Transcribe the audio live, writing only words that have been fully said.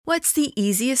What's the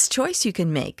easiest choice you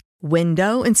can make?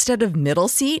 Window instead of middle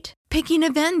seat? Picking a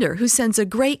vendor who sends a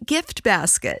great gift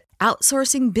basket?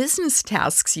 Outsourcing business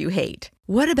tasks you hate?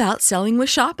 What about selling with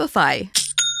Shopify?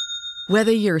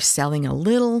 Whether you're selling a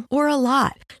little or a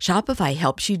lot, Shopify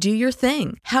helps you do your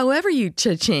thing, however you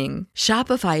cha-ching.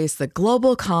 Shopify is the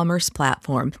global commerce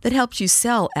platform that helps you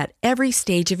sell at every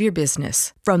stage of your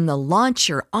business. From the launch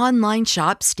your online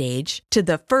shop stage to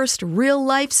the first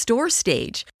real-life store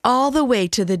stage, all the way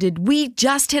to the did we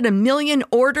just hit a million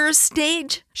orders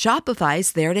stage.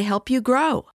 Shopify's there to help you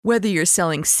grow. Whether you're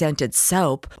selling scented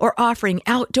soap or offering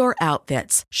outdoor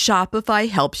outfits, Shopify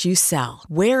helps you sell.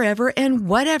 Wherever and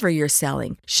whatever you're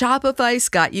selling, Shopify's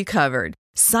got you covered.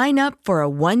 Sign up for a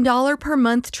 $1 per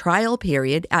month trial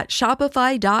period at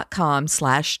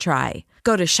shopify.com/try.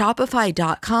 Go to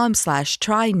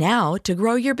shopify.com/try now to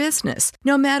grow your business,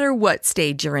 no matter what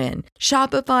stage you're in.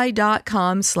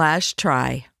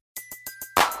 Shopify.com/try.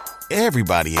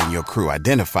 Everybody in your crew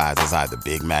identifies as either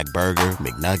Big Mac Burger,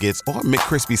 McNuggets, or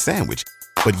McCrispy Sandwich.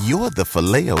 But you're the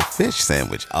Filet-O-Fish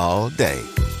Sandwich all day.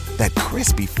 That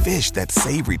crispy fish, that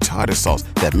savory tartar sauce,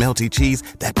 that melty cheese,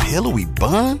 that pillowy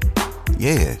bun.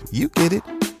 Yeah, you get it.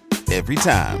 Every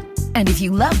time. And if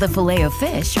you love the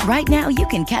Filet-O-Fish, right now you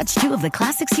can catch two of the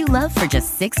classics you love for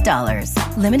just $6.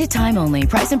 Limited time only.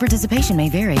 Price and participation may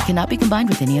vary. Cannot be combined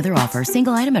with any other offer.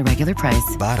 Single item at regular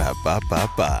price.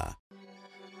 Ba-da-ba-ba-ba.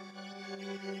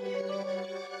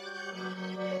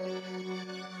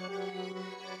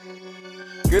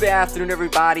 Good afternoon,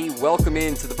 everybody. Welcome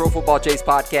into the Pro Football Chase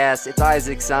podcast. It's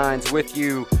Isaac Signs with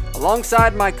you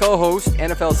alongside my co-host,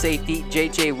 NFL safety,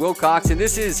 JJ Wilcox. And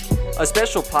this is a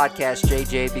special podcast,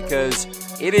 JJ, because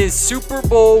it is Super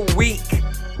Bowl week.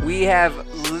 We have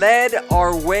led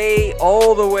our way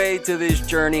all the way to this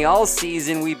journey all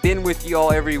season. We've been with you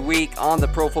all every week on the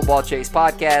Pro Football Chase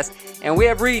podcast, and we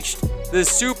have reached the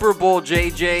Super Bowl,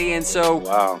 JJ, and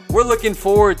so We're looking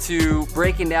forward to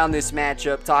breaking down this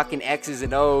matchup, talking X's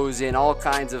and O's and all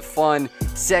kinds of fun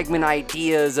segment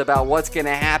ideas about what's going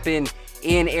to happen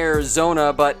in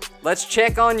Arizona. But let's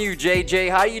check on you, JJ.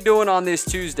 How you doing on this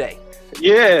Tuesday?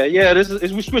 Yeah.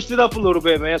 We switched it up a little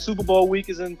bit, man. Super Bowl week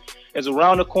is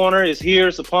around the corner. It's here.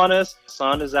 It's upon us.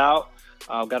 Sun is out.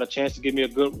 I've got a chance to give me a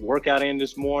good workout in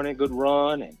this morning, good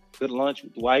run, and good lunch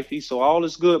with wifey. So all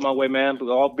is good my way, man.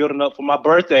 We're all building up for my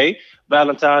birthday,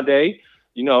 Valentine's Day.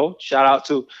 You know, shout out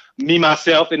to me,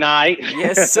 myself, and I.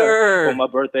 Yes, sir. For my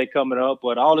birthday coming up,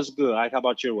 but all is good. How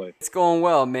about your way? It's going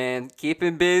well, man.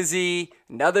 Keeping busy.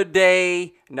 Another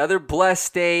day, another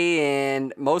blessed day,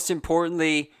 and most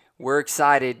importantly, we're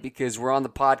excited because we're on the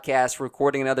podcast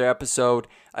recording another episode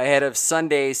ahead of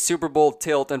Sunday's Super Bowl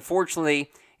tilt.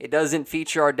 Unfortunately, it doesn't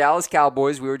feature our Dallas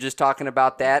Cowboys. We were just talking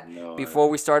about that before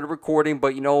we started recording.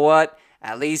 But you know what?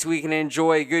 At least we can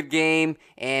enjoy a good game,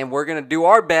 and we're going to do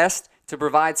our best to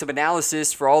provide some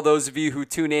analysis for all those of you who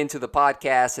tune in to the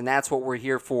podcast, and that's what we're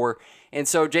here for. And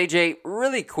so, JJ,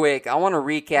 really quick, I want to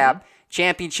recap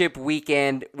championship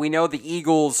weekend. We know the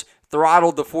Eagles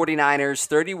throttled the 49ers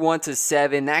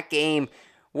 31-7. That game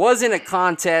wasn't a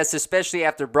contest, especially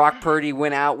after Brock Purdy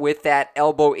went out with that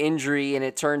elbow injury, and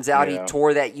it turns out he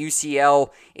tore that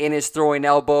UCL in his throwing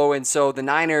elbow. And so the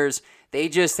Niners, they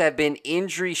just have been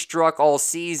injury-struck all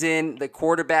season. The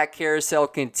quarterback carousel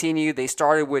continued. They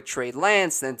started with Trey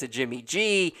Lance, then to Jimmy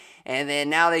G, and then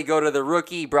now they go to the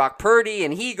rookie Brock Purdy,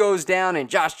 and he goes down, and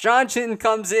Josh Johnson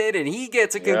comes in, and he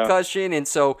gets a concussion. And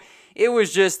so it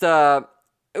was just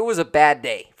it was a bad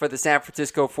day for the San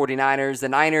Francisco 49ers. The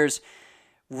Niners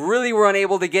really were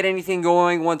unable to get anything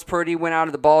going once Purdy went out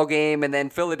of the ball game. And then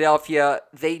Philadelphia,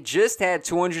 they just had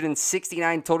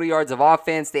 269 total yards of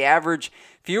offense. They averaged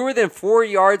fewer than 4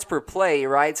 yards per play,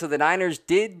 right? So the Niners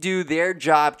did do their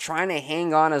job trying to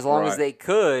hang on as long as they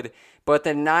could. But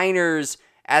the Niners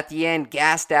at the end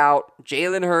gassed out.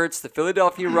 Jalen Hurts, the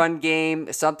Philadelphia run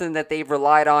game, something that they've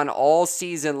relied on all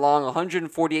season long,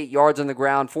 148 yards on the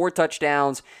ground, 4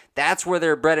 touchdowns. That's where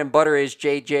their bread and butter is,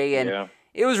 JJ. And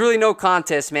it was really no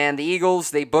contest, man. The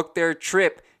Eagles, they booked their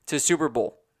trip to Super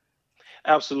Bowl.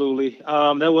 Absolutely.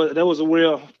 That was a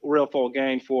real fault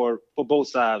game for both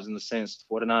sides in the sense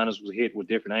 49ers was hit with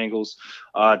different angles,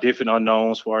 different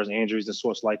unknowns as far as injuries and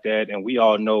sorts like that. And we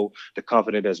all know the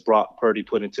confidence that Brock Purdy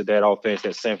put into that offense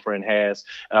that San Fran has.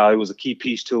 It was a key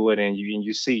piece to it. And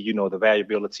you see, the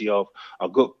valuability of a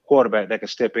good quarterback that can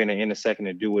step in a second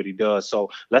and do what he does. So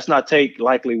let's not take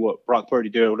lightly what Brock Purdy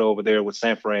did over there with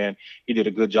San Fran. He did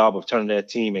a good job of turning that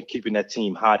team and keeping that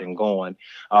team hot and going.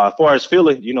 As far as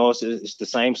Philly, it's the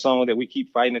same song that we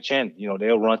keep fighting and chanting.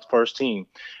 They'll run first team.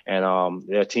 And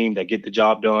they're a team that get the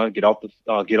job done,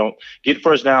 get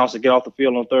first downs and get off the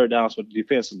field on third downs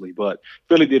defensively. But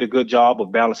Philly did a good job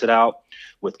of balancing it out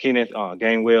with Kenneth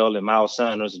Gainwell and Miles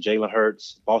Sanders and Jalen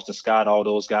Hurts, Boston Scott, all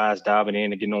those guys diving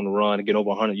in and getting on the run and getting over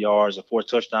 100 yards and 4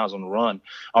 touchdowns on the run.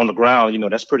 On the ground,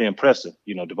 that's pretty impressive.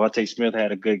 Devontae Smith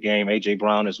had a good game, A.J.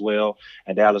 Brown as well,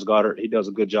 and Dallas Goedert, he does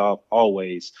a good job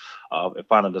always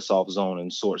finding the soft zone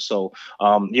and sorts. So,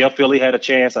 Philly had a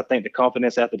chance. I think the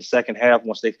confidence after the second half,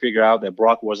 once they figure out that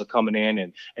Brock wasn't coming in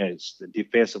and it's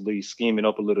defensively scheming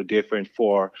up a little different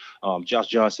for Josh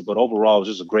Johnson. But overall, it was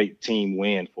just a great team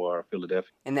win for Philadelphia.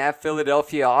 And that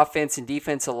Philadelphia offense and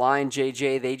defensive line,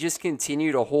 JJ, they just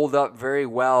continue to hold up very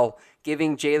well,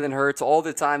 giving Jalen Hurts all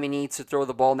the time he needs to throw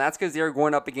the ball. And that's because they're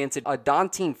going up against a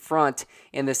daunting front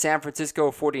in the San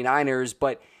Francisco 49ers.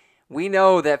 But we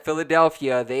know that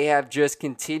Philadelphia, they have just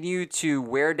continued to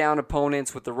wear down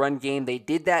opponents with the run game. They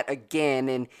did that again.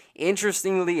 And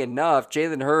interestingly enough,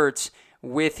 Jalen Hurts,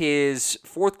 with his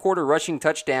fourth quarter rushing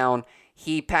touchdown,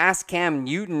 he passed Cam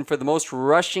Newton for the most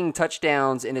rushing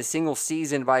touchdowns in a single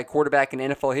season by a quarterback in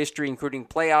NFL history, including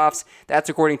playoffs. That's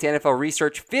according to NFL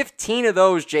research. 15 of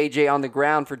those, JJ, on the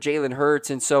ground for Jalen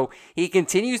Hurts. And so he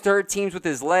continues to hurt teams with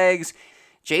his legs.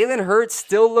 Jalen Hurts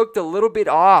still looked a little bit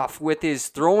off with his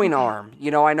throwing arm.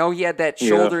 I know he had that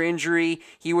shoulder injury.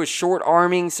 He was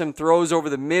short-arming some throws over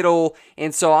the middle.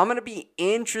 And so I'm going to be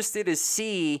interested to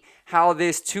see how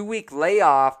this 2-week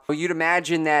layoff, you'd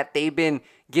imagine that they've been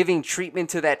giving treatment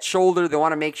to that shoulder. They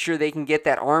want to make sure they can get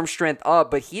that arm strength up.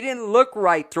 But he didn't look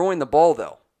right throwing the ball,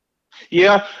 though.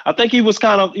 Yeah, I think he was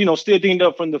kind of, still dinged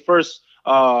up from the first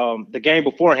the game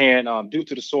beforehand due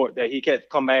to the sort that he had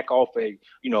come back off a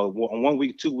 1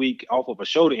 week, 2 week off of a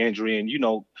shoulder injury. And,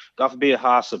 God forbid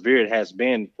how severe it has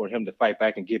been for him to fight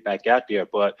back and get back out there.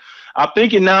 But I'm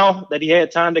thinking now that he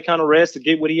had time to kind of rest to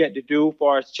get what he had to do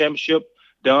for his championship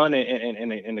done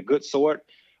in a good sort.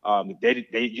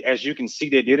 They, as you can see,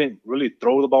 they didn't really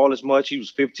throw the ball as much. He was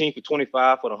 15 for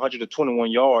 25 for 121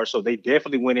 yards. So they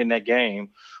definitely went in that game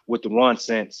with the run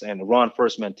sense and the run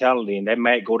first mentality. And that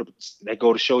might go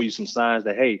to show you some signs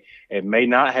that, hey, it may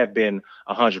not have been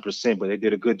 100%, but they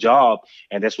did a good job.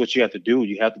 And that's what you have to do.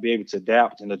 You have to be able to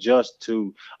adapt and adjust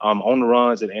to on the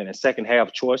runs and second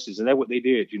half choices. And that's what they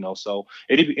did, So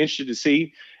it'd be interesting to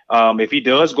see if he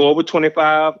does go over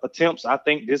 25 attempts. I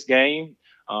think this game,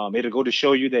 it'll go to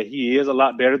show you that he is a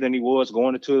lot better than he was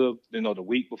going into the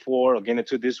week before or getting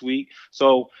into this week.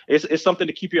 So it's something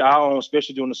to keep your eye on,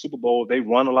 especially during the Super Bowl. They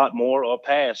run a lot more or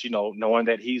pass, knowing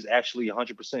that he's actually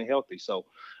 100% healthy. So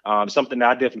something that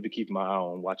I definitely be keeping my eye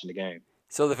on watching the game.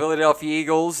 So the Philadelphia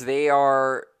Eagles, they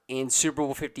are in Super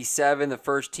Bowl 57, the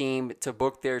first team to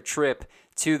book their trip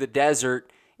to the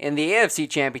desert. In the AFC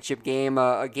Championship game,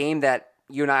 a game that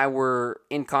you and I were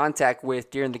in contact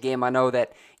with during the game. I know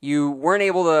that you weren't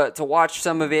able to watch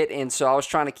some of it, and so I was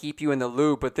trying to keep you in the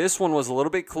loop. But this one was a little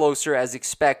bit closer as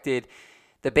expected.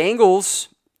 The Bengals,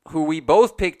 who we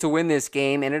both picked to win this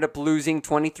game, ended up losing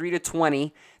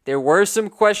 23-20. There were some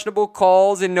questionable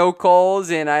calls and no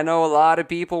calls, and I know a lot of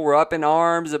people were up in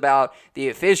arms about the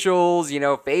officials,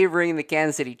 favoring the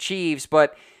Kansas City Chiefs,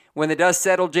 but when the dust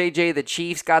settled, JJ, the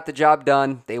Chiefs got the job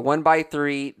done. They won by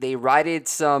 3. They righted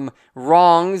some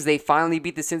wrongs. They finally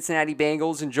beat the Cincinnati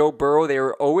Bengals and Joe Burrow. They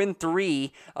were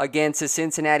 0-3 against the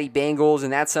Cincinnati Bengals,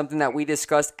 and that's something that we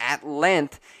discussed at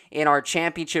length in our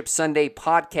Championship Sunday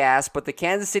podcast. But the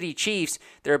Kansas City Chiefs,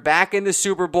 they're back in the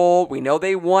Super Bowl. We know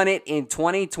they won it in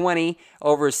 2020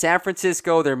 over San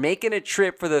Francisco. They're making a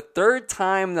trip for the third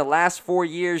time in the last 4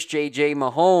 years, JJ.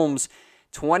 Mahomes,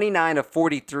 29 of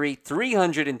 43,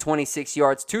 326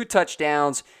 yards, 2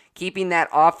 touchdowns, keeping that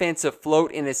offense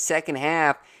afloat in the second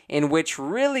half, in which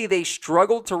really they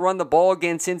struggled to run the ball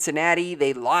against Cincinnati.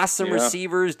 They lost some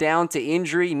receivers down to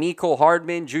injury, Mecole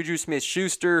Hardman, Juju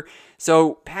Smith-Schuster.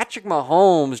 So Patrick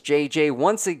Mahomes, JJ,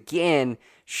 once again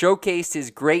showcased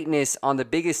his greatness on the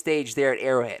biggest stage there at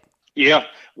Arrowhead. Yeah,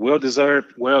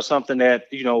 well-deserved. Well, something that,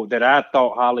 that I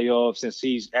thought highly of since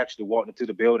he's actually walked into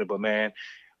the building. But, man,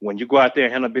 when you go out there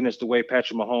and handle business the way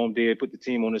Patrick Mahomes did, put the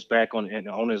team on his back on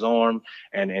his arm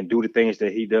and do the things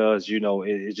that he does,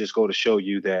 it just go to show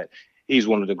you that he's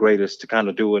one of the greatest to kind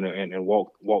of do it and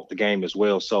walk the game as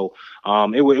well. So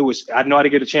it was I know I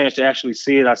didn't get a chance to actually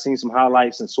see it. I've seen some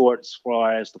highlights and sorts as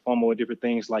far as the fumble and different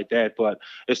things like that, but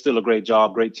it's still a great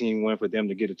job, great team win for them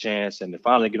to get a chance and to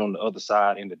finally get on the other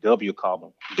side in the W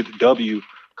column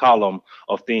column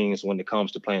of things when it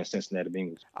comes to playing Cincinnati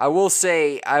Bengals. I will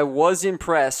say I was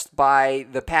impressed by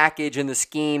the package and the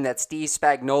scheme that Steve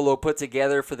Spagnuolo put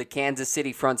together for the Kansas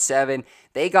City front seven.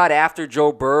 They got after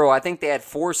Joe Burrow. I think they had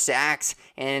 4 sacks,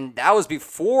 and that was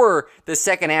before the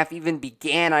second half even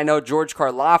began. I know George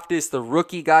Karlaftis, the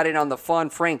rookie, got in on the fun,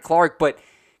 Frank Clark, but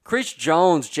Chris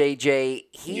Jones, JJ,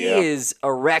 he is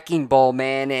a wrecking ball,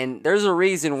 man, and there's a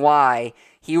reason why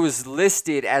he was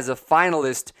listed as a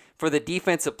finalist for the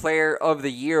Defensive Player of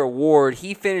the Year award.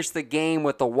 He finished the game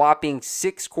with a whopping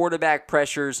 6 quarterback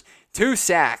pressures, 2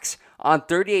 sacks on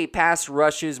 38 pass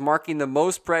rushes, marking the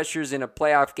most pressures in a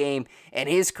playoff game in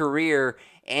his career.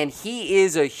 And he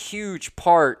is a huge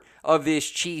part of this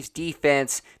Chiefs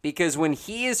defense because when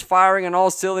he is firing on all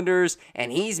cylinders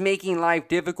and he's making life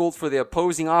difficult for the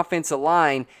opposing offensive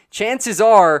line, chances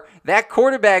are that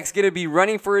quarterback's going to be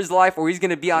running for his life or he's going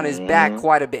to be on his back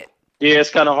quite a bit. Yeah,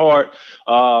 it's kind of hard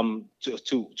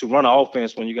to run an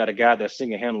offense when you got a guy that's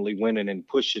single-handedly winning and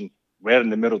pushing right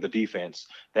in the middle of the defense.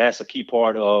 That's a key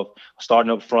part of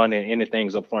starting up front and ending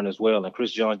things up front as well. And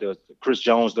Chris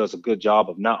Jones does a good job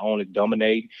of not only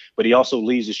dominating, but he also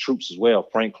leads his troops as well.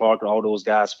 Frank Clark and all those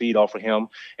guys feed off of him.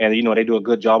 And, they do a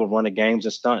good job of running games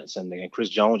and stunts. And Chris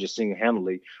Jones just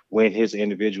single-handedly win his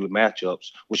individual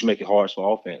matchups, which make it hard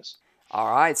for offense. All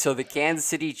right, so the Kansas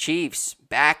City Chiefs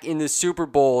back in the Super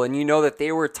Bowl, and you know that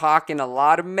they were talking a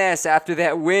lot of mess after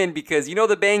that win because the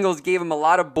Bengals gave them a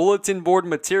lot of bulletin board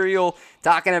material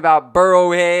talking about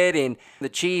Burrowhead, and the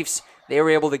Chiefs, they were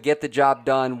able to get the job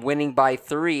done, winning by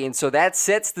 3, and so that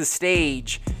sets the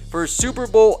stage for Super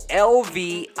Bowl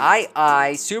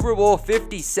LVII, Super Bowl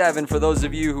 57, for those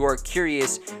of you who are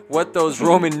curious what those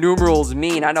Roman numerals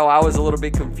mean. I know I was a little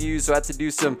bit confused, so I had to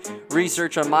do some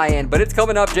research on my end. But it's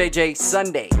coming up, JJ,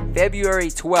 Sunday, February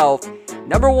 12th.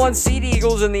 Number 1 seed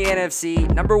Eagles in the NFC,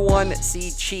 number 1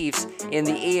 seed Chiefs in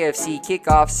the AFC.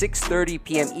 Kickoff 6:30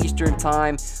 p.m. Eastern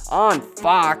Time on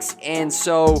Fox. And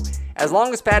so as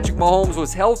long as Patrick Mahomes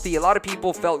was healthy, a lot of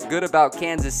people felt good about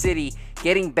Kansas City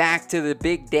getting back to the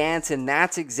big dance, and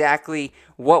that's exactly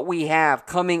what we have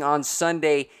coming on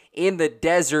Sunday in the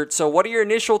desert. So what are your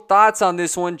initial thoughts on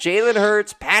this one? Jalen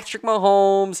Hurts, Patrick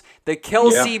Mahomes, the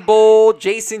Kelsey Bowl,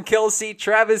 Jason Kelsey,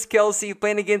 Travis Kelsey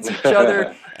playing against each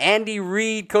other, Andy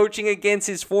Reid coaching against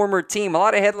his former team. A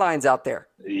lot of headlines out there.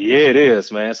 Yeah, it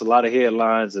is, man. It's a lot of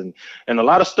headlines and a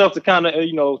lot of stuff to kind of,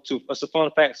 it's the fun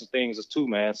facts of things is too,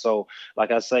 man. So, like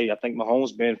I say, I think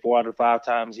Mahomes been 4 out of 5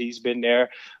 times he's been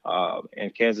there,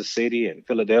 and Kansas City and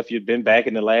Philadelphia been back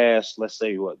in the last, let's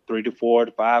say, 3 to 4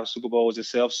 to 5 Super Bowls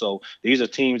itself. So these are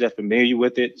teams that are familiar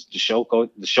with it. The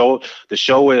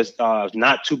show is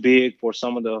not too big for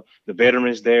some of the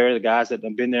veterans there. The guys that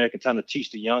have been there can kind of teach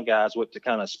the young guys what to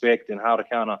kind of expect and how to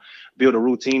kind of build a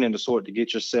routine and the sort to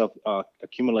get yourself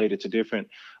accumulated to different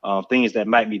things that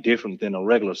might be different than a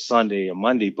regular Sunday or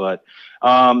Monday. But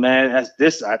man,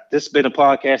 this has been a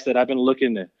podcast that I've been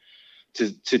looking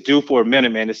to do for a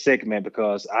minute, man, this segment,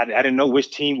 because I didn't know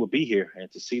which team would be here. And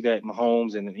to see that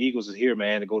Mahomes and the Eagles is here,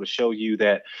 man, to go to show you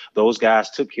that those guys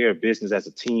took care of business as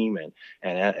a team and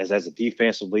as a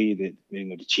defensive lead.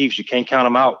 The Chiefs, you can't count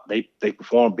them out. They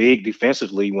perform big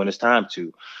defensively when it's time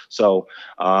to. So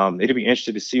it'll be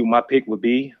interesting to see what my pick would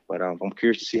be, but I'm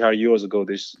curious to see how yours will go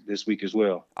this week as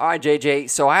well. All right, JJ.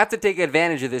 So I have to take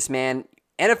advantage of this, man.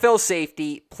 NFL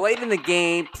safety, played in the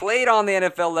game, played on the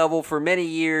NFL level for many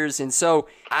years, and so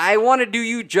I want to do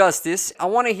you justice. I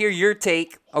want to hear your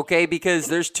take, okay, because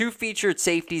there's 2 featured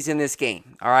safeties in this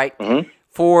game, all right? Mm-hmm.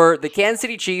 For the Kansas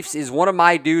City Chiefs is one of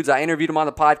my dudes. I interviewed him on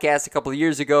the podcast a couple of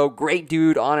years ago. Great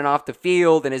dude on and off the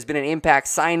field and has been an impact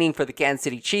signing for the Kansas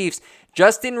City Chiefs.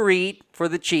 Justin Reid for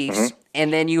the Chiefs,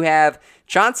 and then you have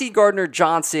Chauncey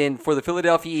Gardner-Johnson for the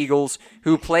Philadelphia Eagles,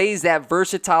 who plays that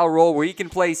versatile role where he can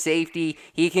play safety,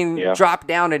 he can drop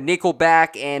down a nickel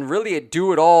back, and really a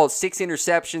do-it-all, 6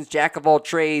 interceptions, jack of all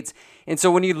trades. And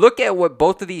so when you look at what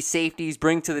both of these safeties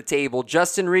bring to the table,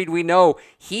 Justin Reid, we know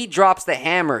he drops the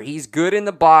hammer. He's good in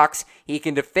the box. He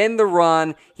can defend the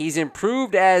run. He's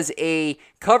improved as a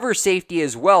cover safety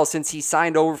as well since he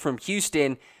signed over from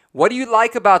Houston. What do you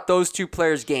like about those 2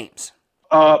 players' games?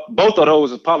 Both of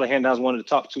those are probably hand down one of the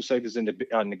top 2 safeties in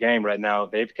the game right now.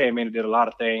 They've came in and did a lot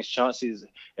of things. Chauncey's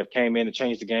have came in and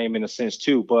changed the game in a sense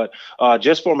too. But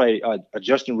just from a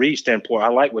Justin Reid standpoint, I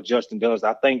like what Justin does.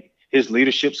 I think his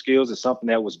leadership skills is something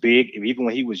that was big. Even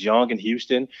when he was young in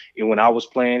Houston and when I was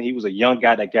playing, he was a young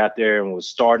guy that got there and was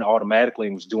starting automatically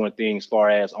and was doing things as far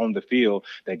as on the field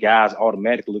that guys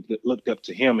automatically looked up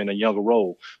to him in a younger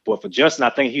role. But for Justin, I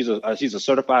think he's a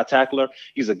certified tackler.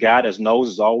 He's a guy that knows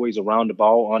is always around the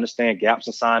ball, understand gaps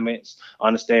assignments,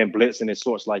 understand blitzing and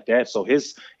sorts like that. So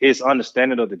his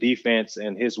understanding of the defense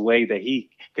and his way that he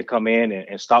can come in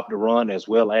and stop the run as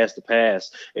well as the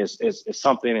pass is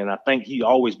something. And I think he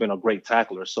always been a great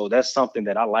tackler. So that's something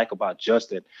that I like about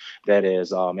Justin, that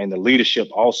is, and the leadership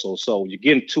also. So you're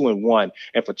getting 2-1.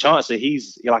 And for Chauncey,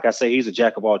 he's, like I say, he's a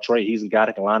jack of all trades. He's a guy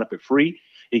that can line up at free.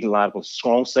 He can line up with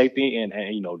strong safety and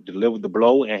deliver the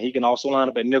blow, and he can also line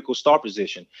up at nickel star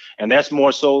position. And that's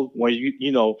more so when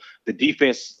the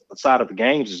defense side of the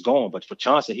games is gone. But for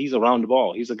Chauncey, he's around the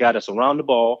ball. He's a guy that's around the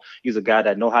ball. He's a guy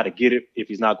that know how to get it if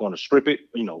he's not going to strip it,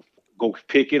 go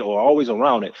pick it, or always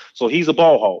around it. So he's a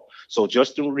ball hawk. So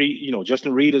Justin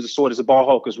Reed is a ball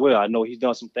hawk as well. I know he's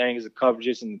done some things in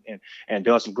coverages and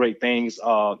done some great things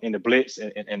in the blitz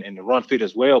and the run fit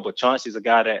as well. But Chauncey's a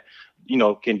guy that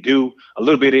can do a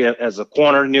little bit as a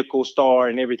corner, nickel, star,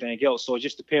 and everything else. So it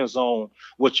just depends on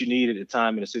what you need at the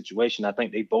time in the situation. I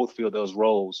think they both fill those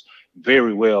roles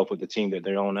very well for the team that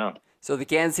they're on now. So the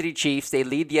Kansas City Chiefs, they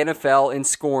lead the NFL in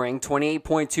scoring,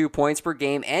 28.2 points per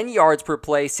game, and yards per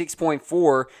play,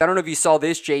 6.4. I don't know if you saw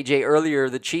this, JJ, earlier.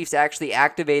 The Chiefs actually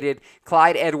activated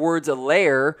Clyde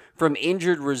Edwards-Helaire from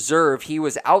injured reserve. He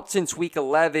was out since Week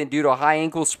 11 due to a high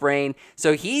ankle sprain,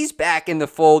 so he's back in the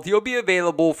fold. He'll be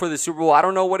available for the Super Bowl. I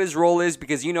don't know what his role is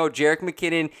because, Jerick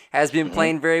McKinnon has been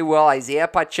playing very well. Isaiah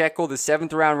Pacheco, the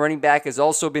 7th-round running back, has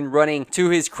also been running to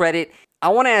his credit. I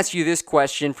want to ask you this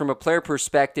question from a player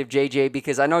perspective, JJ,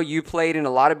 because I know you played in a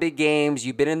lot of big games.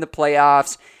 You've been in the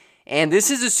playoffs, and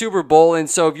this is a Super Bowl. And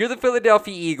so if you're the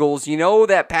Philadelphia Eagles, you know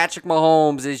that Patrick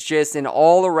Mahomes is just an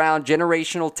all-around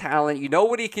generational talent. You know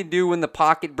what he can do when the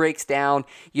pocket breaks down.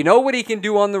 You know what he can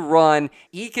do on the run.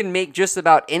 He can make just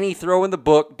about any throw in the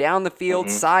book, down the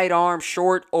field, sidearm,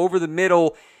 short, over the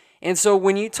middle. And so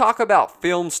when you talk about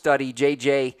film study,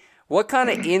 JJ, what kind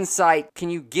of insight can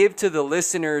you give to the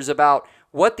listeners about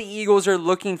what the Eagles are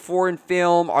looking for in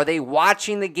film? Are they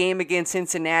watching the game against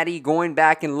Cincinnati, going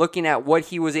back and looking at what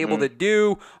he was able to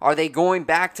do? Are they going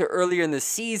back to earlier in the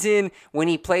season when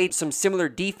he played some similar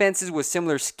defenses with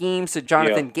similar schemes to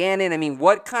Jonathan Gannon? I mean,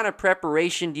 what kind of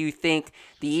preparation do you think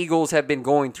the Eagles have been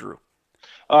going through?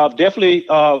 Definitely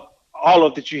all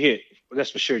of that you hit. That's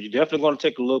for sure. You're definitely going to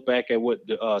take a look back at what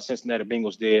the Cincinnati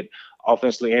Bengals did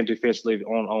offensively and defensively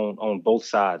on both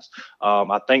sides.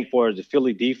 I think for the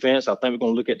Philly defense, I think we're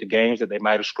going to look at the games that they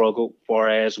might have struggled for,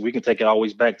 as we can take it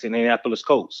always back to Indianapolis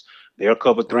Colts. They're a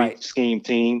cover three scheme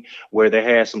team where they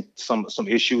had some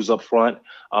issues up front.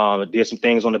 Did some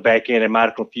things on the back end that might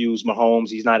have confused Mahomes.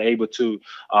 He's not able to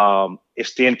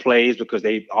extend plays because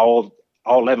all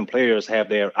 11 players have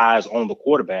their eyes on the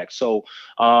quarterback. So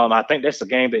I think that's a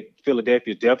game that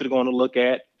Philadelphia is definitely going to look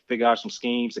at, figure out some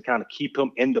schemes to kind of keep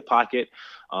him in the pocket,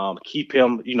 keep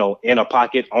him, in a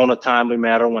pocket on a timely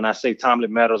matter. When I say timely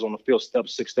matters on the field, step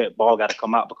 6-step ball got to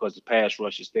come out because the pass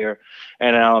rush is there.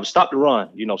 And stop the run,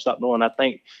 stop the run. I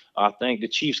think the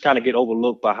Chiefs kind of get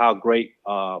overlooked by how great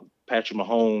Patrick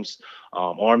Mahomes'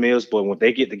 arm is, but when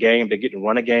they get the game, they get the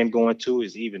running game going too,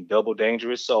 is even double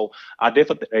dangerous. So they're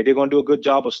going to do a good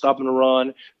job of stopping the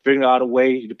run, figuring out a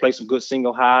way to play some good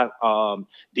single high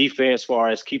defense as far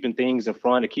as keeping things in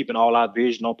front and keeping all our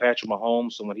vision on Patrick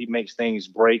Mahomes. So when he makes things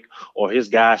break or his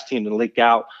guys tend to leak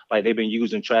out like they've been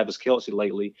using Travis Kelce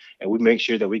lately, and we make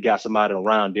sure that we got somebody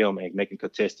around them and making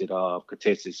contested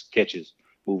catches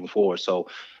moving forward. So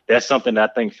that's something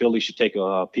that I think Philly should take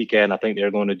a peek at, and I think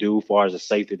they're going to do. As far as a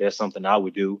safety, that's something I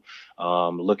would do,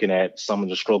 looking at some of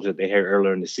the strokes that they had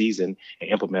earlier in the season and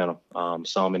implement them,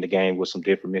 some in the game with some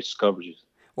different mixed coverages.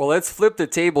 Well, let's flip the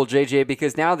table, JJ,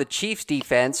 because now the Chiefs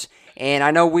defense, and I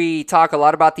know we talk a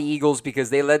lot about the Eagles because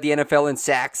they led the NFL in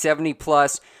sacks,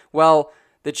 70+. Well,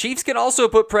 the Chiefs can also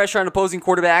put pressure on opposing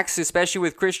quarterbacks, especially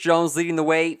with Chris Jones leading the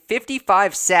way.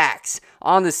 55 sacks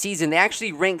on the season. They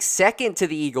actually rank second to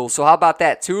the Eagles. So how about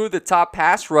that? Two of the top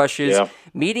pass rushes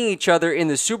meeting each other in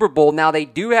the Super Bowl. Now, they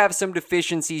do have some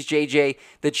deficiencies, JJ.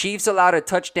 The Chiefs allowed a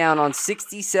touchdown on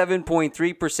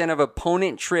 67.3% of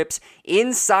opponent trips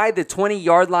inside the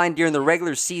 20-yard line during the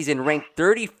regular season, ranked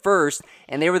 31st,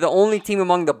 and they were the only team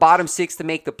among the bottom 6 to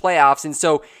make the playoffs. And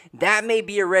so that may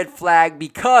be a red flag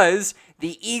because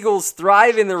the Eagles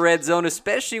thrive in the red zone,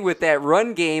 especially with that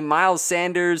run game, Miles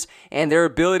Sanders, and their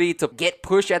ability to get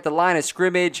push at the line of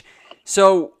scrimmage.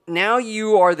 So now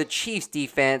you are the Chiefs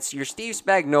defense. You're Steve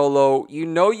Spagnuolo. You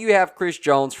know you have Chris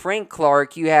Jones, Frank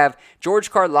Clark. You have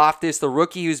George Karlaftis, the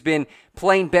rookie who's been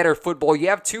playing better football. You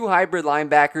have two hybrid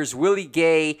linebackers, Willie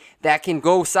Gay, that can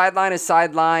go sideline to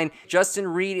sideline. Justin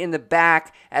Reed in the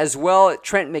back as well.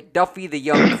 Trent McDuffie, the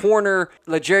young corner.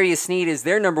 L'Jarius Sneed is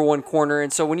their number one corner.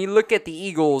 And so when you look at the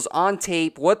Eagles on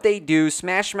tape, what they do,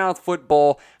 smash mouth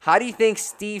football, how do you think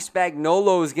Steve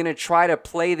Spagnuolo is going to try to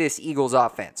play this Eagles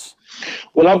offense?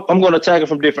 Well, I'm going to attack it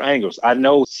from different angles. I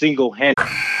know single-handed.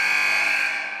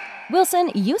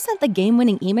 Wilson, you sent the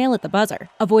game-winning email at the buzzer,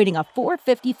 avoiding a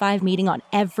 4:55 meeting on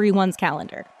everyone's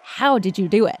calendar. How did you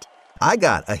do it? I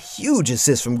got a huge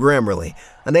assist from Grammarly,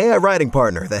 an AI writing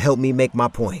partner that helped me make my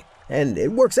point. And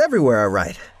it works everywhere I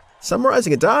write.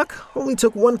 Summarizing a doc only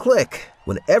took one click.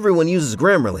 When everyone uses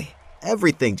Grammarly,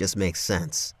 everything just makes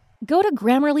sense. Go to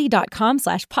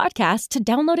Grammarly.com/podcast to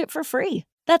download it for free.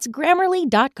 That's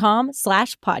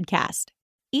Grammarly.com/podcast.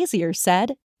 Easier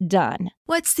said, done.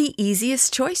 What's the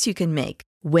easiest choice you can make?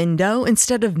 Window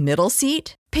instead of middle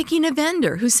seat? Picking a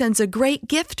vendor who sends a great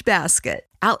gift basket?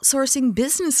 Outsourcing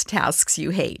business tasks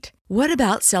you hate? What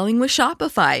about selling with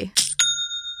Shopify?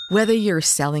 Whether you're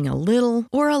selling a little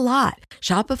or a lot,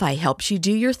 Shopify helps you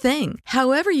do your thing,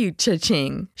 however you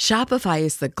cha-ching. Shopify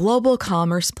is the global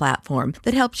commerce platform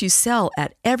that helps you sell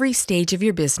at every stage of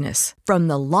your business. From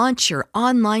the launch your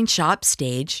online shop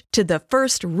stage to the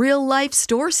first real-life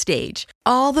store stage,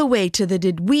 all the way to the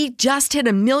did we just hit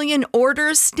 1 million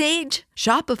orders stage.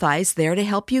 Shopify's there to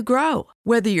help you grow.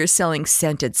 Whether you're selling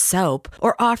scented soap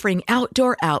or offering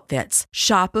outdoor outfits,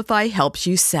 Shopify helps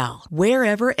you sell.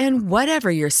 Wherever and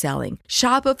whatever you're selling,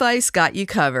 Shopify's got you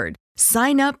covered.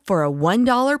 Sign up for a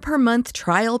 $1 per month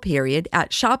trial period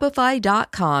at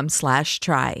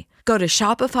shopify.com/try. Go to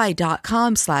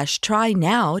shopify.com/try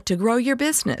now to grow your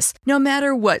business, no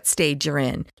matter what stage you're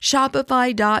in.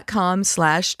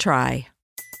 Shopify.com/try.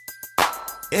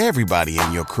 Everybody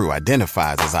in your crew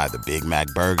identifies as either Big Mac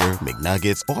Burger,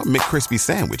 McNuggets, or McCrispy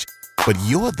Sandwich. But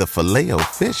you're the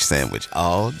Filet-O-Fish Sandwich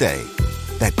all day.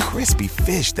 That crispy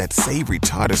fish, that savory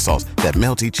tartar sauce, that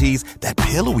melty cheese, that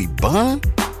pillowy bun.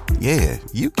 Yeah,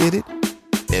 you get it.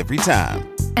 Every time.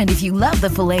 And if you love the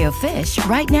Filet-O-Fish,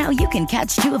 right now you can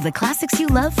catch two of the classics you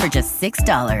love for just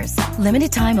 $6.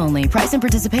 Limited time only. Price and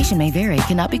participation may vary.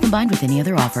 Cannot be combined with any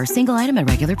other offer. Single item at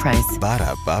regular price.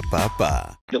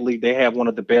 Ba-da-ba-ba-ba. They have one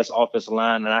of the best offensive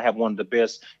line, and I have one of the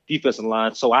best defensive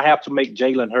lines. So I have to make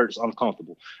Jalen Hurts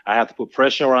uncomfortable. I have to put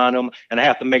pressure on him, and I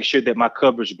have to make sure that my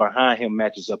coverage behind him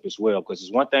matches up as well. Because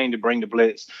it's one thing to bring the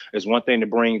blitz, it's one thing to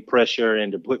bring pressure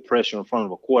and to put pressure in front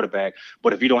of a quarterback.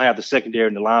 But if you don't have the secondary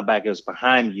and the linebackers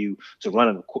behind you to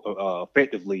run it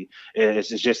effectively, it's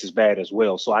just as bad as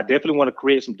well. So I definitely want to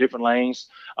create some different lanes.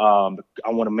 I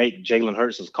want to make Jalen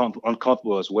Hurts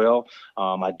uncomfortable as well.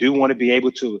 I do want to be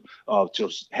able to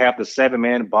have the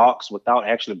 7-man box without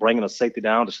actually bringing a safety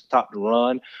down to stop the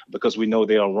run, because we know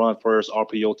they're a run first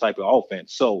RPO type of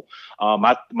offense. So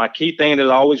my key thing that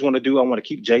I always want to do, I want to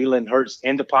keep Jalen Hurts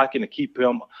in the pocket and keep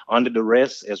him under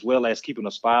duress, as well as keeping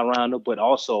a spy around him, but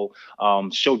also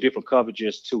show different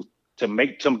coverages to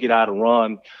make them get out of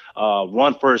run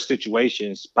first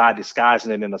situations by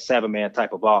disguising it in a 7-man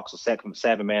type of box, a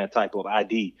 7-man type of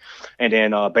ID. And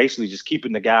then basically just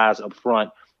keeping the guys up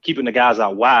front, keeping the guys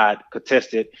out wide,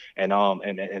 contested, and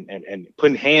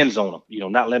putting hands on them.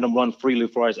 Not letting them run freely.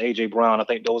 As far as A.J. Brown, I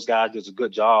think those guys do a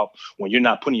good job when you're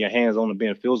not putting your hands on them,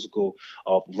 being physical,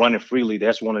 running freely.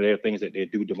 That's one of their things that they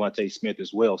do. Devontae Smith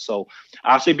as well. So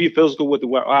I say be physical with the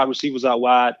wide receivers out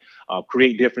wide,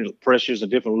 create different pressures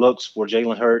and different looks for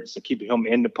Jalen Hurts to keep him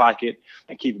in the pocket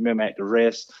and keeping him at the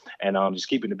rest, and just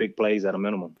keeping the big plays at a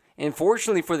minimum. And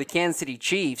fortunately for the Kansas City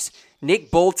Chiefs,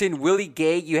 Nick Bolton, Willie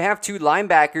Gay, you have two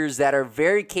linebackers that are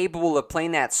very capable of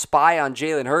playing that spy on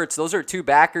Jalen Hurts. Those are two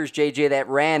backers, JJ, that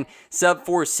ran sub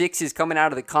 4.6s coming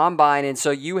out of the combine. And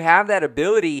so you have that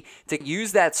ability to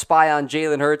use that spy on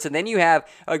Jalen Hurts. And then you have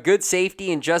a good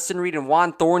safety in Justin Reed and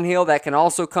Juan Thornhill that can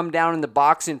also come down in the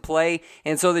box and play.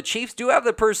 And so the Chiefs do have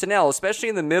the personnel, especially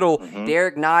in the middle.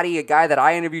 Derek Nottie, a guy that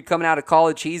I interviewed coming out of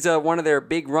college, he's one of their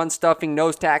big run-stuffing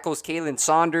nose tackles. Kalen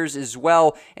Saunders as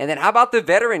well. And then how about the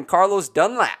veteran, Carlos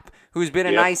Dunlap, who's been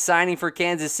a nice signing for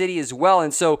Kansas City as well.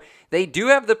 And so they do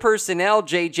have the personnel,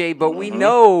 JJ, but we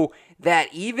know that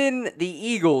even the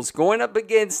Eagles, going up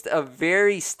against a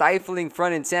very stifling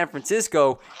front in San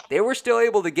Francisco, they were still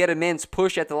able to get immense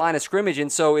push at the line of scrimmage.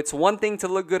 And so it's one thing to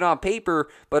look good on paper,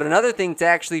 but another thing to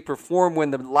actually perform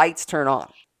when the lights turn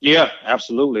on. Yeah,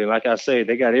 absolutely. Like I say,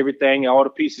 they got everything, all the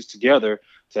pieces together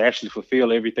to actually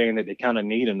fulfill everything that they kind of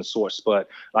need in the source. But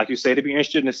like you said, it'd be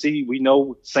interesting to see. We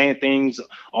know saying things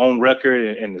on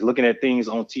record and looking at things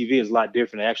on TV is a lot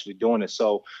different than actually doing it.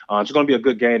 So it's going to be a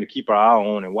good game to keep our eye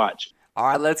on and watch. All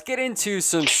right, let's get into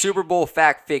some Super Bowl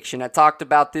fact fiction. I talked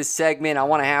about this segment. I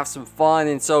want to have some fun.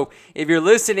 And so if you're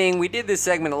listening, we did this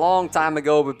segment a long time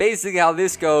ago, but basically how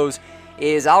this goes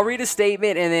is I'll read a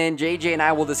statement and then JJ and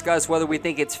I will discuss whether we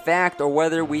think it's fact or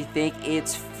whether we think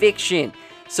it's fiction.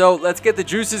 So let's get the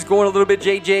juices going a little bit,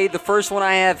 JJ. The first one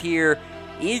I have here,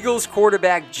 Eagles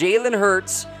quarterback Jalen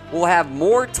Hurts will have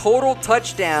more total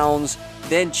touchdowns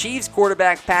than Chiefs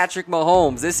quarterback Patrick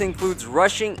Mahomes. This includes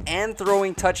rushing and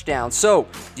throwing touchdowns. So,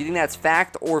 do you think that's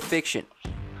fact or fiction?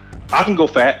 I can go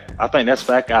fact. I think that's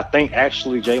fact. I think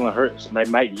actually Jalen Hurts, they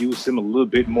might use him a little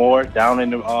bit more down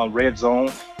in the red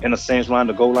zone, in a sense, around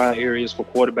the goal line areas for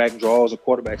quarterback draws or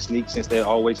quarterback sneaks, since they're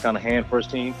always kind of hand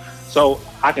first team. So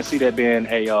I can see that being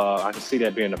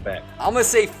a fact. I'm gonna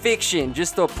say fiction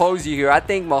just to oppose you here. I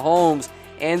think Mahomes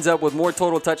ends up with more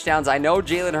total touchdowns. I know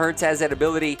Jalen Hurts has that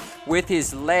ability with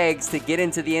his legs to get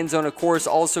into the end zone, of course,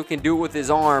 also can do it with his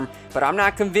arm, but I'm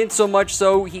not convinced so much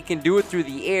so he can do it through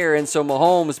the air. And so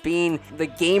Mahomes, being the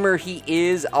gamer he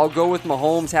is, I'll go with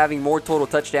Mahomes having more total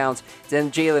touchdowns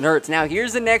than Jalen Hurts. Now,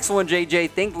 here's the next one,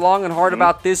 JJ. Think long and hard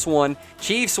about this one.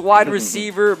 Chiefs wide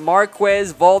receiver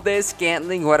Marquez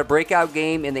Valdes-Scantling, who had a breakout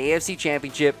game in the AFC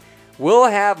Championship, will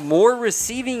have more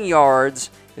receiving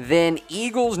yards than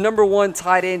Eagles number 1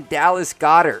 tight end Dallas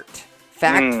Goedert.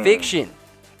 Fact, fiction?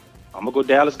 I'm going to go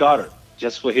Dallas Goedert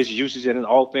just for his usage in his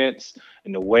offense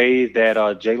and the way that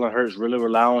Jalen Hurts really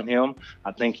rely on him.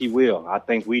 I think he will. I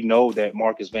think we know that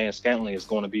Marcus Valdes-Scantling is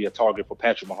going to be a target for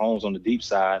Patrick Mahomes on the deep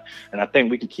side, and I think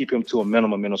we can keep him to a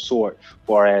minimum in a sort,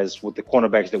 whereas with the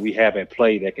cornerbacks that we have in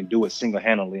play that can do it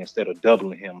single-handedly instead of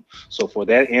doubling him. So for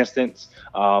that instance,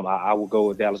 I will go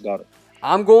with Dallas Goedert.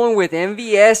 I'm going with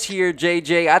MVS here,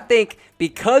 JJ. I think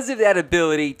because of that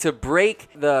ability to break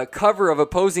the cover of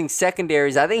opposing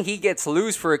secondaries, I think he gets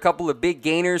loose for a couple of big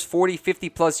gainers, 40,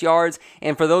 50-plus yards.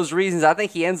 And for those reasons, I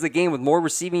think he ends the game with more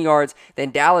receiving yards than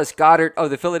Dallas Goedert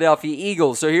of the Philadelphia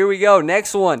Eagles. So here we go.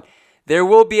 Next one. There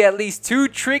will be at least 2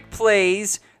 trick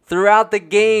plays throughout the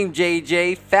game,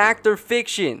 JJ. Fact or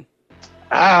fiction?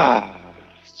 I'll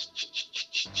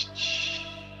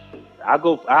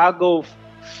go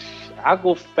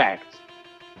fact.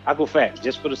 I'll go fact.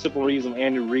 Just for the simple reason,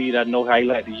 Andy Reid, I know how he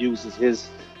like to use his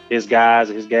guys,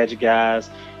 his gadget guys,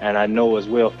 and I know as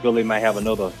well Philly might have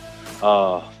another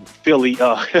Philly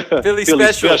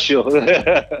special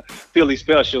Philly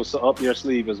special up their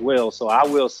sleeve as well. So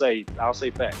I'll say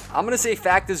fact. I'm going to say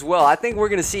fact as well. I think we're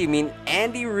going to see,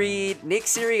 Andy Reid, Nick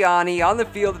Sirianni on the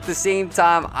field at the same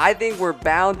time. I think we're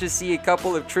bound to see a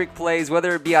couple of trick plays,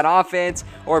 whether it be on offense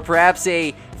or perhaps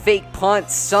a fake punt,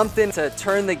 something to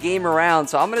turn the game around.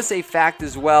 So I'm going to say fact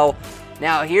as well.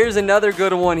 Now, here's another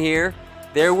good one here.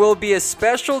 There will be a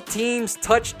special teams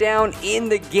touchdown in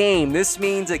the game. This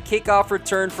means a kickoff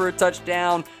return for a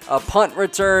touchdown, a punt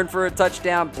return for a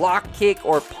touchdown, block kick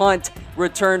or punt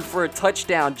return for a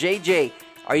touchdown. JJ,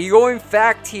 are you going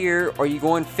fact here or are you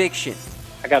going fiction?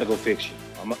 I got to go fiction.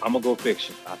 I'm going to go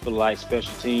fiction. I feel like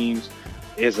special teams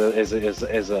is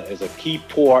a key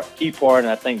part, and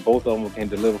I think both of them can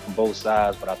deliver from both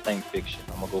sides, but I think fiction.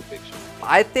 I'm going to go fiction.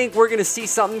 I think we're going to see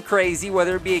something crazy,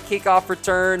 whether it be a kickoff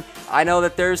return. I know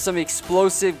that there's some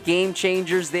explosive game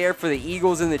changers there for the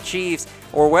Eagles and the Chiefs,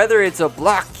 or whether it's a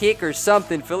block kick or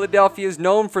something. Philadelphia is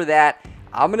known for that.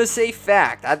 I'm going to say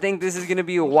fact. I think this is going to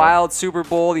be a wild Super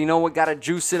Bowl. You know what? Got to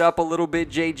juice it up a little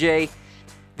bit, JJ.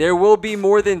 There will be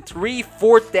more than 3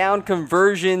 fourth down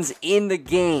conversions in the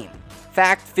game.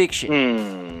 Fact,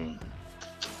 fiction?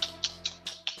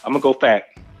 I'm going to go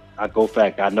fact. I go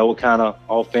fact. I know what kind of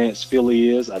offense Philly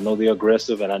is. I know they're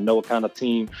aggressive, and I know what kind of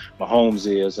team Mahomes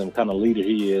is, and what kind of leader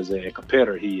he is, and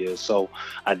competitor he is. So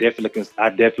I definitely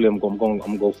am going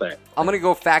to go fact. I'm going to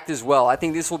go fact as well. I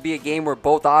think this will be a game where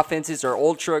both offenses are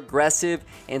ultra aggressive,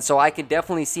 and so I can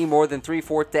definitely see more than 3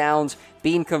 fourth downs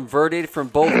being converted from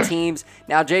both teams.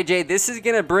 Now, JJ, this is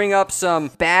going to bring up some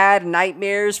bad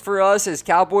nightmares for us as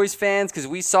Cowboys fans, because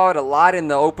we saw it a lot in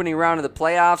the opening round of the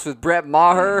playoffs with Brett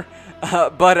Maher.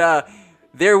 But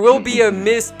there will be a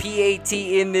missed PAT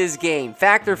in this game.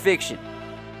 Fact or fiction?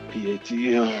 PAT.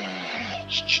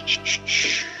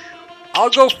 I'll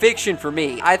go fiction for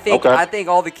me. I think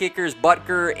all the kickers,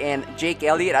 Butker and Jake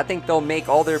Elliott, I think they'll make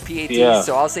all their PATs.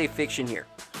 So I'll say fiction here.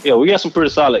 Yeah, we got some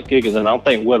pretty solid kickers, and I don't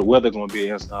think weather going to be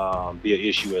an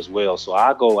issue as well. So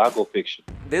I'll go fiction.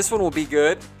 This one will be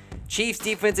good. Chiefs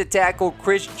defensive tackle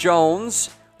Chris Jones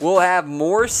will have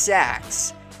more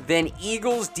sacks than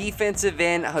Eagles defensive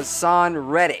end Hassan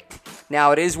Reddick.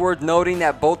 Now, it is worth noting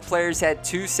that both players had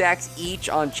 2 sacks each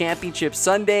on Championship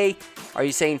Sunday. Are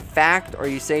you saying fact or are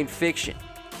you saying fiction?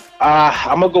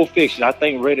 I'm going to go fiction. I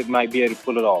think Reddick might be able to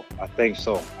pull it off. I think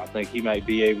so. I think he might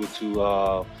be able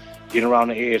to get around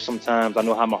the edge sometimes. I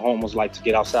know how Mahomes like to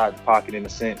get outside the pocket in a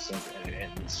sense and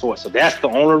sort. So that's the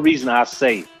only reason I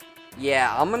say.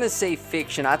 Yeah, I'm going to say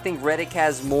fiction. I think Reddick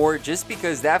has more just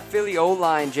because that Philly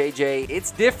O-line, JJ,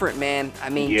 it's different, man. I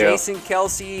mean, Jason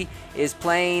Kelce is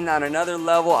playing on another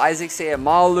level. Isaac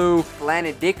Seumalo,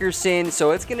 Landon Dickerson.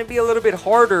 So it's going to be a little bit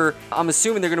harder. I'm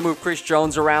assuming they're going to move Chris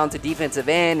Jones around to defensive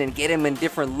end and get him in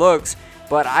different looks.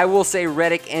 But I will say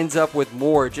Reddick ends up with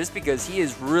more just because he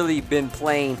has really been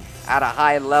playing at a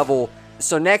high level.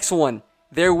 So next one.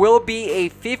 There will be a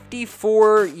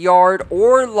 54-yard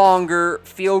or longer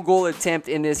field goal attempt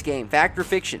in this game. Fact or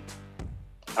fiction?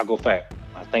 I'll go fact.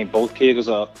 I think both kickers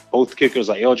are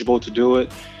eligible to do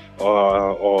it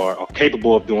or are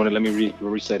capable of doing it. Let me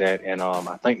re-say that. And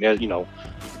I think that,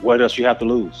 what else you have to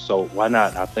lose? So why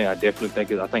not? I definitely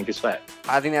think it's fact.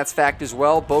 I think that's fact as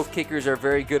well. Both kickers are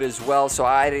very good as well, so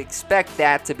I'd expect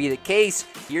that to be the case.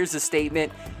 Here's the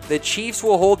statement. The Chiefs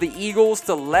will hold the Eagles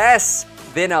to less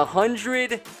than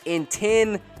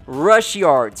 110 rush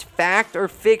yards. Fact or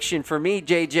fiction for me,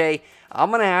 JJ? I'm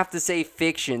going to have to say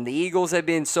fiction. The Eagles have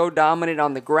been so dominant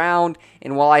on the ground,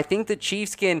 and while I think the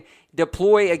Chiefs can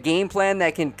deploy a game plan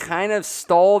that can kind of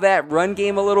stall that run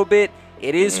game a little bit,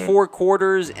 it is 4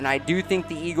 quarters, and I do think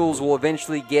the Eagles will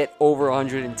eventually get over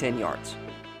 110 yards.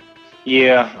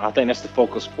 Yeah, I think that's the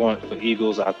focus point for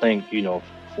Eagles. I think,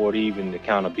 for it even to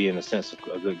kind of be in a sense of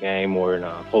a good game or in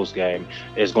a close game,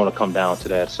 it's going to come down to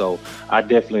that. So I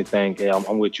definitely think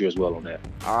I'm with you as well on that.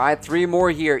 All right, 3 more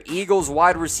here. Eagles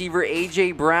wide receiver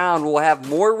A.J. Brown will have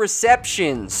more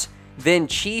receptions than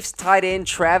Chiefs tight end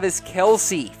Travis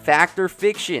Kelce. Fact or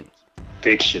fiction?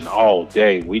 Fiction all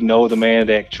day. We know the man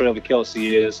that Travis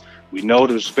Kelce is. We know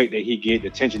the respect that he gets, the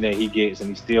attention that he gets,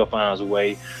 and he still finds a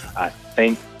way. I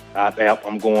think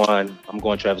I'm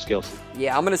going Travis Kelce.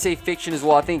 Yeah, I'm going to say fiction as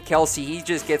well. I think Kelce, he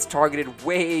just gets targeted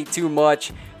way too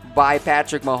much by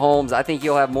Patrick Mahomes. I think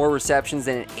he'll have more receptions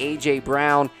than A.J.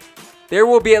 Brown. There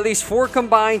will be at least 4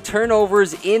 combined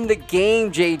turnovers in the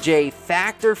game, JJ.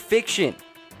 Fact or fiction?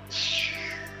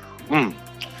 I'm going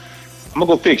to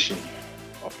go fiction.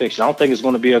 I don't think it's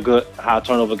going to be a good high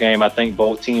turnover game. I think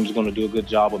both teams are going to do a good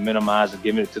job of minimizing,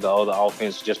 giving it to the other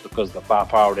offense just because of the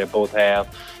firepower they both have.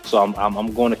 So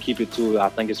I'm going to keep it to, I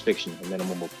think it's fiction, and then I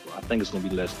think it's going to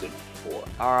be less than 4.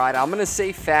 All right, I'm going to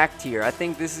say fact here. I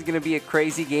think this is going to be a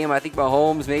crazy game. I think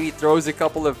Mahomes maybe throws a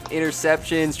couple of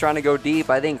interceptions trying to go deep.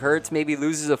 I think Hurts maybe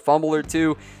loses a fumble or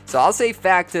 2. So I'll say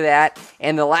fact to that.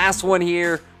 And the last one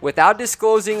here, without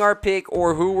disclosing our pick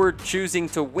or who we're choosing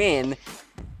to win,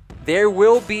 there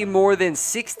will be more than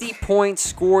 60 points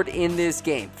scored in this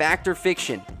game. Fact or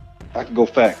fiction? I could go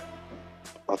fact.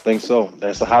 I think so.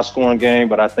 That's a high-scoring game,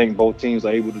 but I think both teams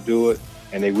are able to do it,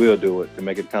 and they will do it to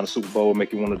make it kind of Super Bowl,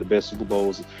 make it one of the best Super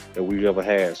Bowls that we've ever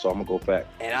had. So I'm going to go fact.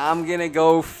 And I'm going to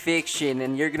go fiction,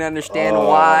 and you're going to understand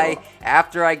why.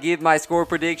 After I give my score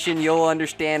prediction, you'll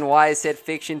understand why I said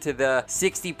fiction to the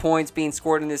 60 points being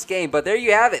scored in this game. But there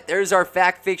you have it. There's our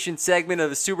fact-fiction segment of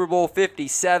the Super Bowl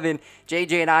 57.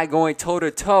 JJ and I going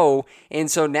toe-to-toe. And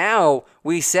so now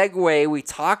we segue. We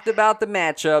talked about the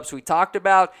matchups. We talked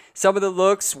about some of the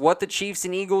looks, what the Chiefs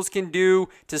and Eagles can do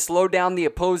to slow down the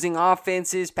opposing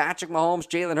offenses. Patrick Mahomes,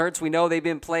 Jalen Hurts, we know they've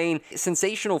been playing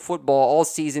sensational football all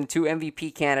season, 2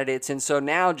 MVP candidates. And so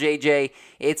now, JJ,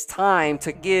 it's time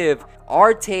to give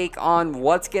our take on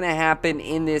what's going to happen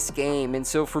in this game. And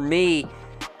so for me,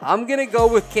 I'm going to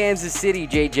go with Kansas City,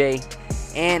 JJ.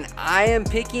 And I am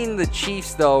picking the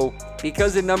Chiefs, though,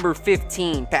 because of number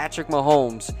 15, Patrick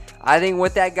Mahomes. I think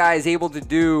what that guy is able to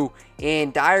do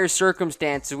in dire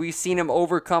circumstances, we've seen him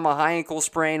overcome a high ankle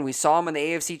sprain. We saw him in the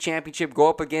AFC Championship go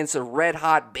up against a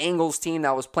red-hot Bengals team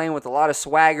that was playing with a lot of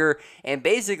swagger and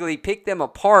basically pick them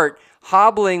apart,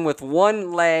 hobbling with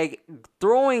one leg,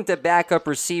 throwing to backup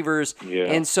receivers. Yeah.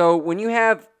 And so when you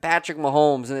have Patrick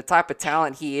Mahomes and the type of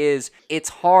talent he is, it's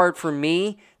hard for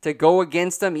me to go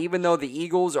against them, even though the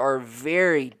Eagles are a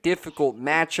very difficult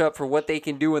matchup for what they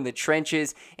can do in the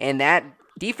trenches. And that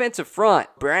defensive front,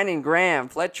 Brandon Graham,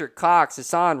 Fletcher Cox,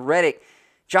 Hassan Reddick,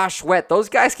 Josh Sweat, those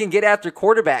guys can get after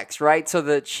quarterbacks, right? So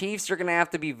the Chiefs are going to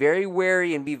have to be very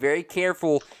wary and be very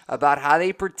careful about how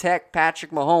they protect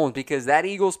Patrick Mahomes, because that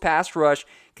Eagles pass rush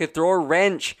could throw a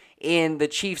wrench in the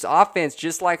Chiefs offense,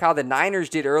 just like how the Niners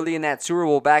did early in that Super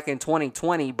Bowl back in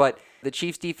 2020. But the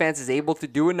Chiefs defense is able to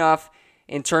do enough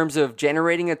in terms of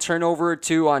generating a turnover or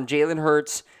 2 on Jalen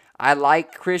Hurts. I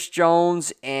like Chris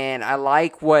Jones, and I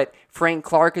like what Frank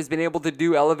Clark has been able to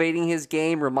do, elevating his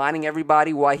game, reminding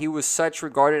everybody why he was such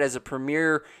regarded as a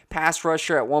premier pass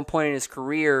rusher at one point in his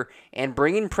career, and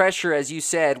bringing pressure, as you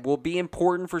said, will be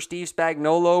important for Steve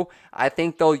Spagnuolo. I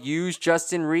think they'll use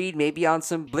Justin Reed maybe on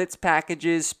some blitz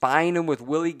packages, spying him with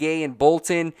Willie Gay and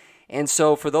Bolton, and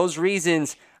so for those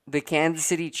reasons, the Kansas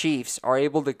City Chiefs are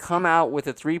able to come out with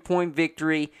a 3-point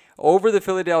victory over the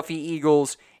Philadelphia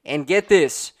Eagles, and get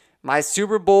this, my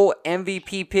Super Bowl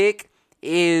MVP pick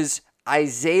is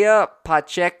Isaiah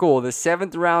Pacheco, the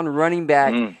 7th-round running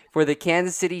back for the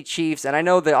Kansas City Chiefs. And I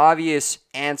know the obvious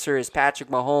answer is Patrick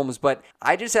Mahomes, but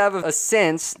I just have a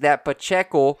sense that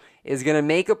Pacheco is going to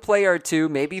make a play or two,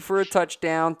 maybe for a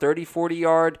touchdown, 30,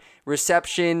 40-yard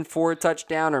reception for a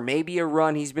touchdown, or maybe a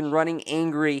run. He's been running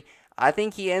angry. I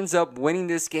think he ends up winning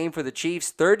this game for the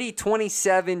Chiefs.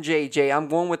 30-27, JJ. I'm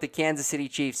going with the Kansas City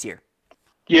Chiefs here.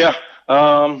 Yeah,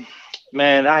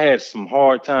 man, I had some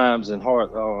hard times and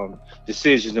hard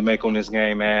decisions to make on this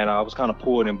game, man. I was kind of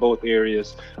pulled in both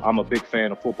areas. I'm a big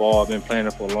fan of football. I've been playing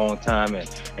it for a long time, and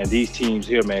these teams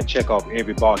here, man, check off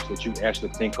every box that you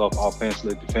actually think of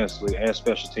offensively, defensively, and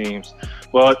special teams.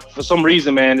 But for some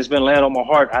reason, man, it's been laying on my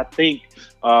heart. I think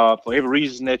for every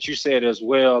reason that you said as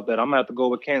well, that I'm going to have to go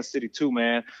with Kansas City too,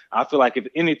 man. I feel like if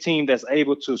any team that's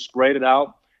able to spread it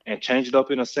out and change it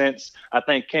up in a sense, I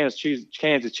think Kansas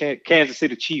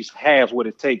City Chiefs have what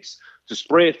it takes to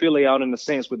spread Philly out in a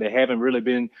sense where they haven't really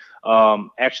been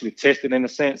actually tested in a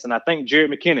sense. And I think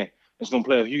Jared McKinnon is going to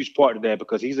play a huge part of that,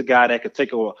 because he's a guy that could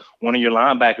take one of your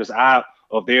linebackers out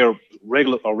of their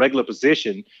regular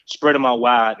position, spread them out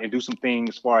wide, and do some things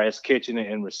as far as catching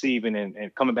and receiving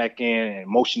and coming back in and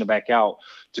motioning back out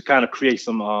to kind of create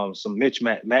some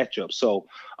matchups. So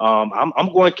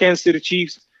I'm going Kansas City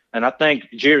Chiefs. And I think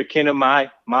Jared McKinnon, my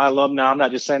alumni, I'm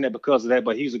not just saying that because of that,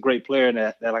 but he's a great player. And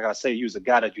that, like I say, he's a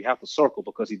guy that you have to circle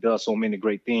because he does so many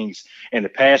great things in the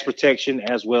pass protection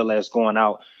as well as going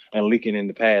out and leaking in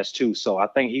the pass too. So I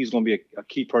think he's going to be a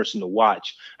key person to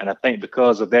watch. And I think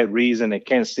because of that reason, at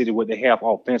Kansas City, what they have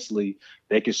offensively,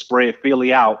 they can spread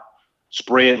Philly out,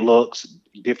 spread looks,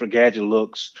 different gadget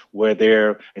looks,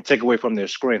 and take away from their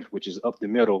strength, which is up the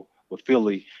middle with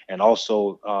Philly, and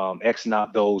also Xing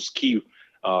out those key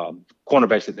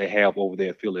cornerbacks that they have over there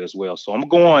at Philly as well. So I'm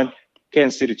going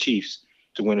Kansas City Chiefs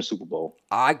to win the Super Bowl.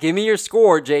 Give me your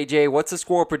score, JJ. What's the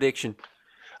score prediction?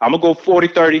 I'm going to go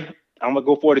 40-30. I'm going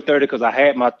to go 40-30 because I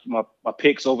had my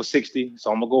picks over 60.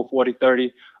 So I'm going to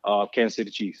go 40-30, Kansas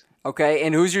City Chiefs. Okay,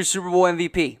 and who's your Super Bowl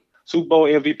MVP? Super Bowl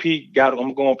MVP,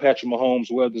 I'm going Patrick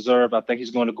Mahomes, well-deserved. I think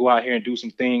he's going to go out here and do some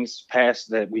things past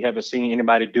that we haven't seen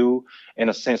anybody do, in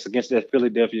a sense, against that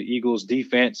Philadelphia Eagles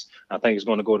defense. I think he's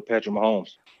going to go to Patrick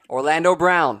Mahomes. Orlando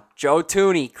Brown, Joe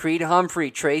Thuney, Creed Humphrey,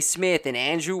 Trey Smith, and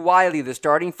Andrew Wiley, the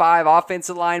starting 5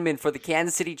 offensive linemen for the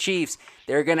Kansas City Chiefs.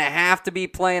 They're going to have to be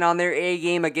playing on their A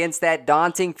game against that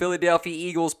daunting Philadelphia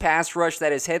Eagles pass rush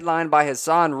that is headlined by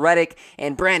Hassan Reddick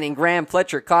and Brandon Graham,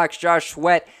 Fletcher Cox, Josh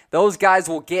Sweat. Those guys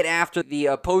will get after the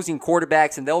opposing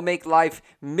quarterbacks, and they'll make life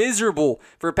miserable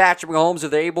for Patrick Mahomes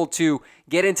if they're able to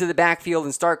get into the backfield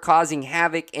and start causing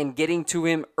havoc and getting to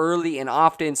him early and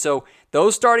often. So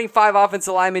those starting 5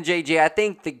 offensive linemen, JJ, I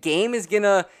think the game is going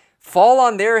to fall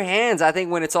on their hands, I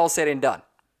think, when it's all said and done.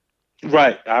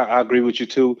 Right. I agree with you,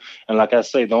 too. And like I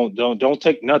say, don't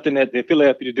take nothing that the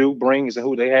Philadelphia do brings and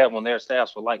who they have on their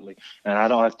staffs for lightly. And I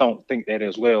don't think that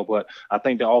as well. But I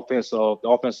think the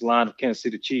offensive line of Kansas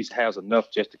City Chiefs has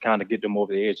enough just to kind of get them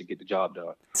over the edge and get the job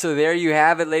done. So there you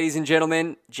have it, ladies and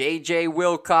gentlemen. JJ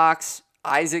Wilcox,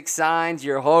 Isaac Signs,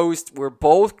 your host. We're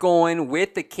both going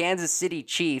with the Kansas City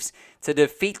Chiefs to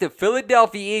defeat the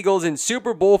Philadelphia Eagles in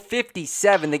Super Bowl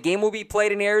 57. The game will be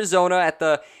played in Arizona at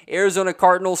the Arizona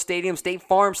Cardinals Stadium, State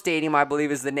Farm Stadium, I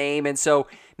believe is the name. And so,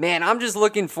 man, I'm just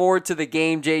looking forward to the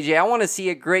game, JJ. I want to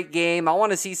see a great game. I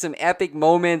want to see some epic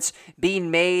moments being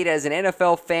made as an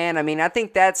NFL fan. I mean, I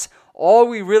think that's all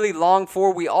we really long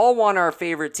for. We all want our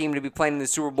favorite team to be playing in the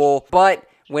Super Bowl, but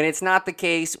when it's not the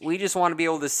case, we just want to be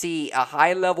able to see a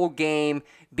high-level game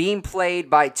being played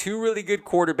by 2 really good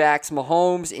quarterbacks,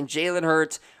 Mahomes and Jalen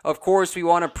Hurts. Of course, we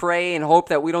want to pray and hope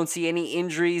that we don't see any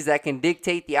injuries that can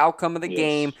dictate the outcome of the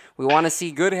game. We want to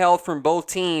see good health from both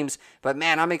teams. But,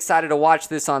 man, I'm excited to watch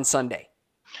this on Sunday.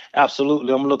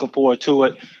 Absolutely. I'm looking forward to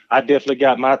it. I definitely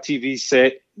got my TV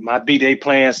set, my B-Day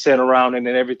plan set around it and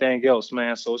everything else,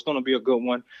 man. So it's going to be a good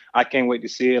one. I can't wait to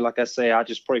see it. Like I say, I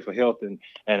just pray for health and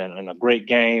a great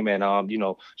game. And,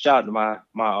 shout out to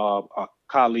my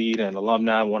colleague and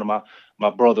alumni, one of my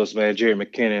brothers, man, Jerry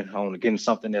McKinnon, on getting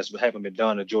something that's haven't been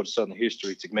done in Georgia Southern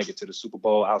history to make it to the Super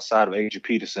Bowl outside of Adrian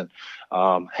Peterson.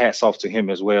 Hats off to him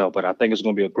as well. But I think it's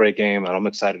going to be a great game, and I'm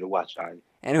excited to watch it.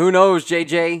 And who knows,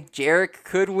 JJ, Jarek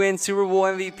could win Super Bowl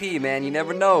MVP, man. You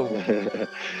never know.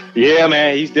 Yeah,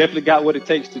 man, he's definitely got what it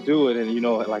takes to do it. And,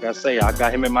 like I say, I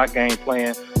got him in my game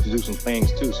plan to do some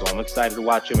things too. So I'm excited to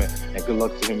watch him, and good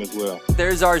luck to him as well.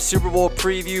 There's our Super Bowl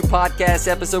preview podcast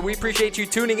episode. We appreciate you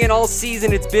tuning in all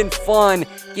season. It's been fun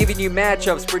giving you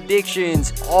matchups,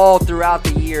 predictions all throughout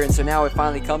the year. And so now it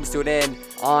finally comes to an end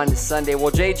on Sunday.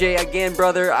 Well, JJ, again,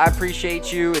 brother, I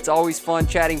appreciate you. It's always fun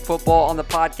chatting football on the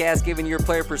podcast, giving your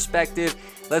player perspective.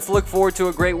 Let's look forward to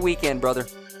a great weekend, brother.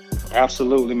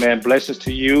 Absolutely, man. Blessings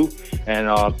to you.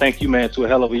 And thank you, man, to a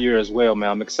hell of a year as well,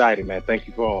 man. I'm excited, man. Thank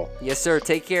you for all. Yes, sir.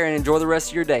 Take care and enjoy the rest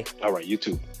of your day. All right, you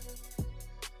too.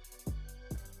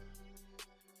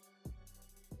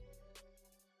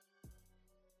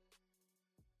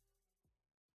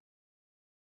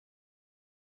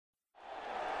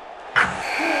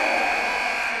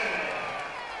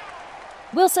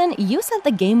 Wilson, you sent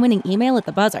the game-winning email at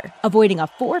the buzzer, avoiding a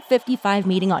 4:55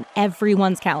 meeting on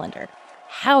everyone's calendar.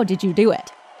 How did you do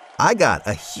it? I got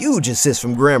a huge assist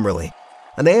from Grammarly,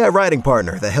 an AI writing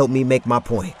partner that helped me make my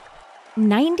point.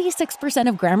 96%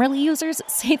 of Grammarly users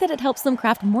say that it helps them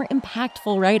craft more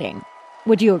impactful writing.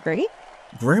 Would you agree?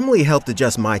 Grammarly helped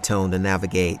adjust my tone to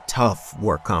navigate tough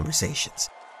work conversations.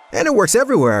 And it works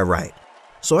everywhere I write,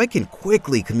 so I can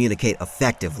quickly communicate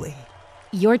effectively.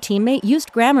 Your teammate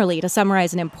used Grammarly to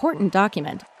summarize an important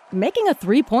document, making a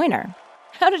 3-pointer.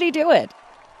 How did he do it?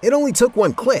 It only took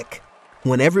one click.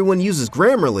 When everyone uses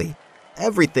Grammarly,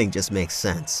 everything just makes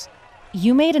sense.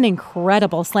 You made an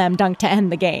incredible slam dunk to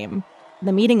end the game.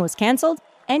 The meeting was canceled,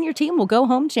 and your team will go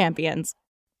home champions.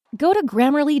 Go to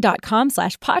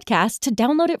Grammarly.com/podcast to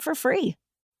download it for free.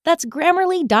 That's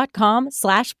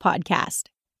Grammarly.com/podcast.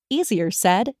 Easier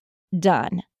said,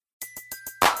 done.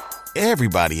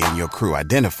 Everybody in your crew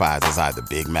identifies as either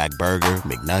Big Mac Burger,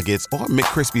 McNuggets, or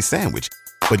McCrispy Sandwich.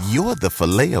 But you're the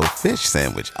Filet-O-Fish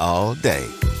Sandwich all day.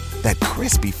 That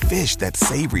crispy fish, that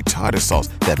savory tartar sauce,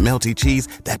 that melty cheese,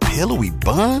 that pillowy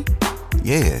bun.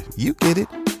 Yeah, you get it.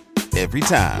 Every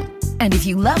time. And if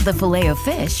you love the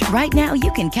Filet-O-Fish, right now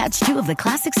you can catch 2 of the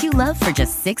classics you love for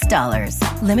just $6.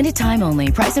 Limited time only.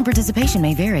 Price and participation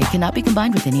may vary. Cannot be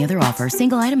combined with any other offer.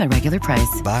 Single item at regular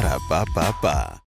price. Ba-da-ba-ba-ba.